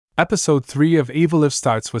Episode 3 of Evillive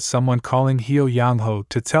starts with someone calling Hyo Yang-ho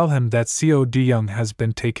to tell him that Seo De-young has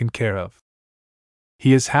been taken care of.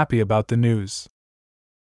 He is happy about the news.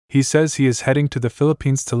 He says he is heading to the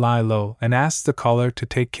Philippines to lie low and asks the caller to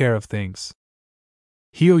take care of things.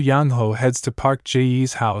 Hyo Yang-ho heads to Park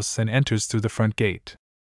Jae's house and enters through the front gate.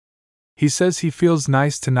 He says he feels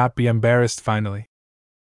nice to not be embarrassed finally.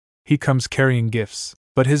 He comes carrying gifts,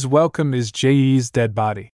 but his welcome is Jae's dead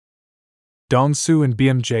body. Dong-soo and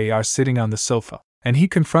BMJ are sitting on the sofa, and he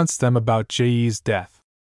confronts them about Jae's death.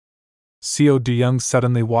 Seo De-young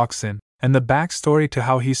suddenly walks in, and the backstory to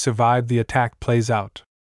how he survived the attack plays out.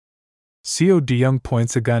 Seo De-young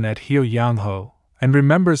points a gun at Hyo Yang-ho, and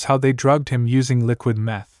remembers how they drugged him using liquid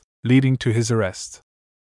meth, leading to his arrest.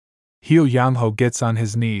 Hyo Yang-ho gets on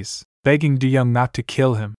his knees, begging De-young not to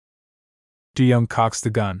kill him. De-young cocks the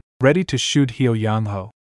gun, ready to shoot Hyo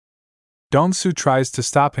Yang-ho. Dong-soo tries to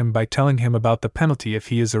stop him by telling him about the penalty if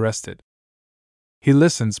he is arrested. He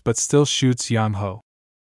listens but still shoots Yang-ho.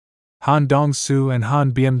 Han Dong-soo and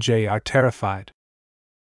Han BMJ are terrified.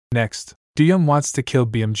 Next, De-young wants to kill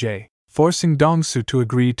BMJ, forcing Dong-soo to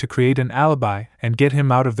agree to create an alibi and get him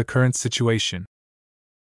out of the current situation.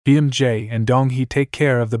 BMJ and Dong-hee take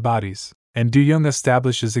care of the bodies, and De-young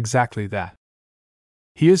establishes exactly that.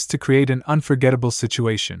 He is to create an unforgettable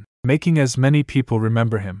situation, making as many people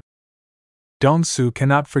remember him. Dong-soo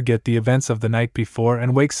cannot forget the events of the night before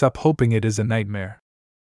and wakes up hoping it is a nightmare.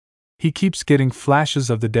 He keeps getting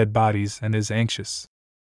flashes of the dead bodies and is anxious.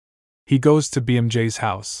 He goes to BMJ's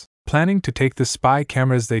house, planning to take the spy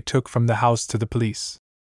cameras they took from the house to the police.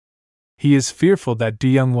 He is fearful that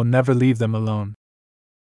De-young will never leave them alone.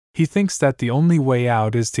 He thinks that the only way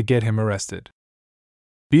out is to get him arrested.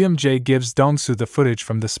 BMJ gives Dong-soo the footage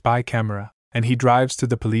from the spy camera, and he drives to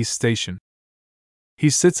the police station. He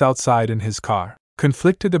sits outside in his car,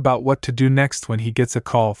 conflicted about what to do next when he gets a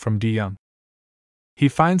call from De-young. He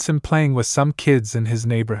finds him playing with some kids in his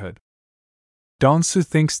neighborhood. Dong-soo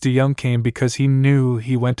thinks De-young came because he knew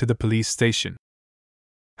he went to the police station.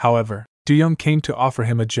 However, De-young came to offer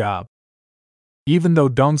him a job. Even though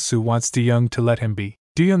Dong-soo wants De-young to let him be,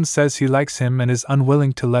 De-young says he likes him and is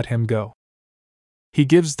unwilling to let him go. He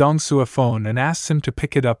gives Dong-soo a phone and asks him to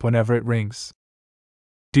pick it up whenever it rings.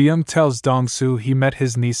 De-young tells Dong-soo he met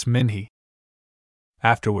his niece Min-hee.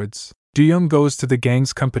 Afterwards, De-young goes to the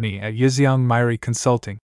gang's company at Yeseong Myri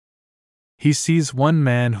Consulting. He sees one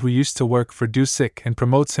man who used to work for Do-sik and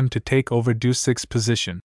promotes him to take over Do-sik's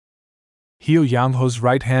position. Hyo Yang-ho's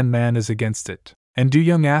right-hand man is against it, and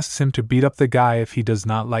De-young asks him to beat up the guy if he does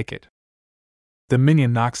not like it. The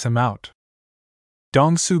minion knocks him out.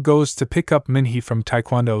 Dong-soo goes to pick up Min-hee from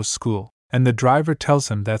Taekwondo school, and the driver tells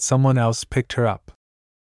him that someone else picked her up.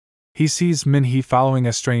 He sees Min-hee following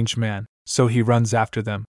a strange man, so he runs after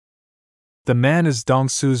them. The man is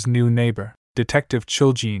Dong-soo's new neighbor, Detective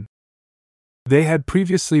Chul-jin. They had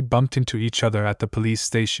previously bumped into each other at the police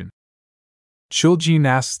station. Chul-jin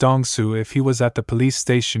asks Dong-soo if he was at the police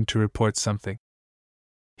station to report something.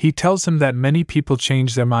 He tells him that many people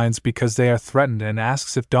change their minds because they are threatened and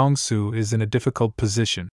asks if Dong-soo is in a difficult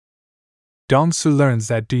position. Dong-soo learns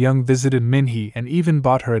that De-young visited Min-hee and even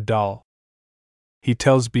bought her a doll. He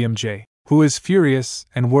tells BMJ, who is furious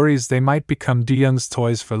and worries they might become De-young's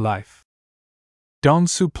toys for life.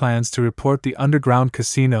 Dong-soo plans to report the underground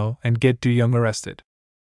casino and get De-young arrested.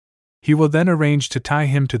 He will then arrange to tie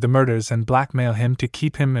him to the murders and blackmail him to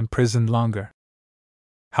keep him imprisoned longer.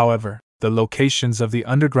 However, the locations of the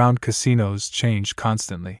underground casinos change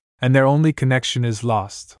constantly, and their only connection is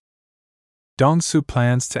lost. Dong-soo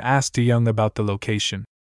plans to ask De-young about the location.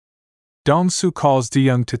 Dong-soo calls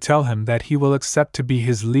De-young to tell him that he will accept to be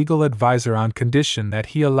his legal advisor on condition that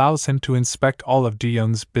he allows him to inspect all of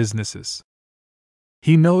De-young's businesses.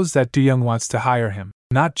 He knows that De-young wants to hire him,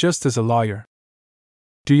 not just as a lawyer.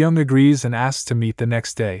 De-young agrees and asks to meet the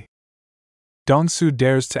next day. Dong-soo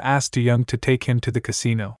dares to ask De-young to take him to the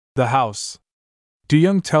casino, the house.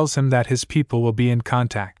 De-young tells him that his people will be in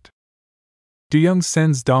contact. De-young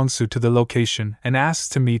sends Dong-soo to the location and asks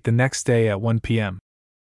to meet the next day at 1 p.m.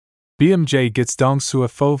 BMJ gets Dong-soo a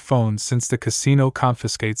faux phone since the casino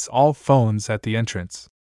confiscates all phones at the entrance.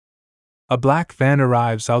 A black van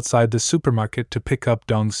arrives outside the supermarket to pick up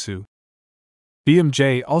Dong-soo.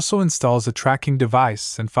 BMJ also installs a tracking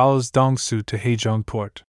device and follows Dong-soo to Haejong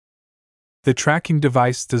Port. The tracking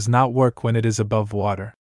device does not work when it is above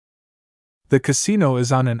water. The casino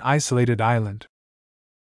is on an isolated island.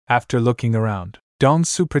 After looking around,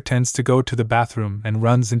 Dong-soo pretends to go to the bathroom and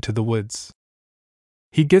runs into the woods.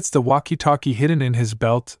 He gets the walkie-talkie hidden in his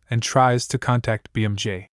belt and tries to contact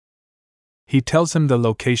BMJ. He tells him the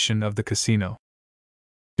location of the casino.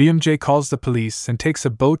 BMJ calls the police and takes a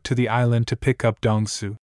boat to the island to pick up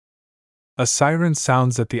Dong-soo. A siren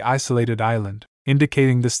sounds at the isolated island,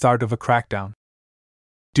 indicating the start of a crackdown.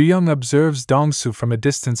 Do-young observes Dong-soo from a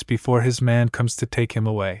distance before his man comes to take him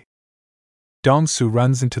away. Dong-soo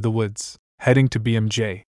runs into the woods, heading to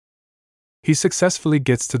BMJ. He successfully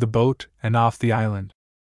gets to the boat and off the island.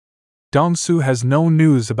 Dong-soo has no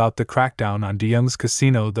news about the crackdown on Do-young's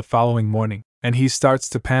casino the following morning, and he starts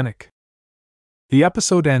to panic. The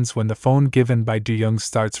episode ends when the phone given by Do-young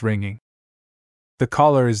starts ringing. The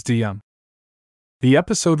caller is Do-young. The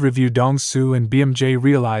episode review: Dong-soo and BMJ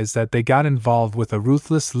realize that they got involved with a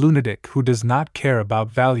ruthless lunatic who does not care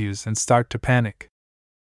about values and start to panic.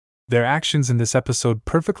 Their actions in this episode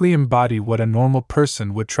perfectly embody what a normal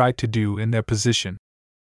person would try to do in their position.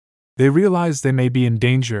 They realize they may be in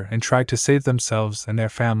danger and try to save themselves and their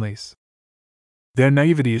families. Their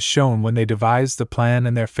naivety is shown when they devise the plan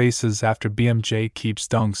and their faces after BMJ keeps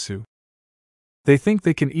Dong-soo. They think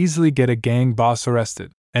they can easily get a gang boss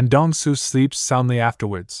arrested, and Dong-soo sleeps soundly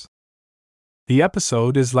afterwards. The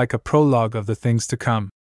episode is like a prologue of the things to come.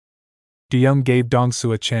 Do-young gave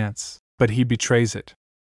Dong-soo a chance, but he betrays it.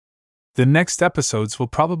 The next episodes will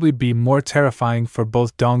probably be more terrifying for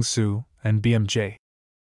both Dong-soo and BMJ.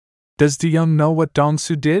 Does Do-young know what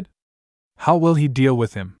Dong-soo did? How will he deal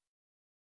with him?